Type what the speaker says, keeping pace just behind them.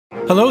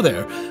Hello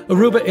there.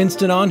 Aruba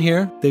Instant On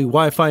here, the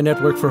Wi-Fi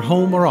network for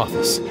home or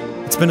office.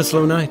 It's been a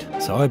slow night,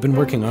 so I've been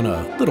working on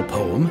a little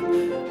poem.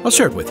 I'll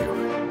share it with you.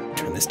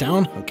 Turn this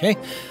down, okay?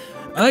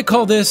 I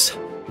call this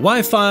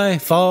Wi-Fi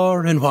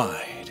Far and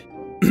Wide.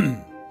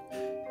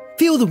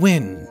 Feel the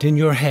wind in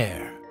your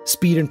hair,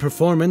 speed and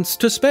performance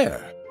to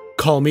spare.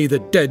 Call me the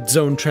Dead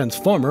Zone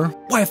Transformer,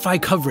 Wi-Fi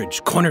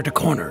coverage corner to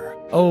corner.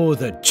 Oh,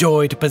 the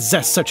joy to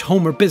possess such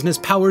home or business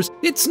powers.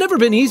 It's never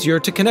been easier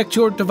to connect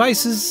your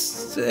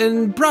devices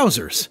and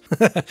browsers.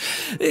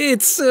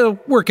 It's a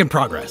work in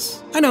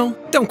progress. I know,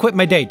 don't quit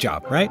my day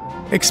job, right?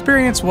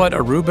 Experience what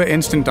Aruba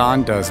Instant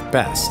On does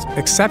best.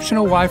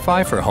 Exceptional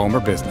Wi-Fi for home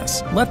or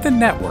business. Let the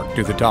network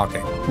do the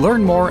talking.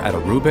 Learn more at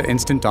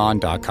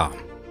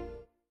arubainstanton.com.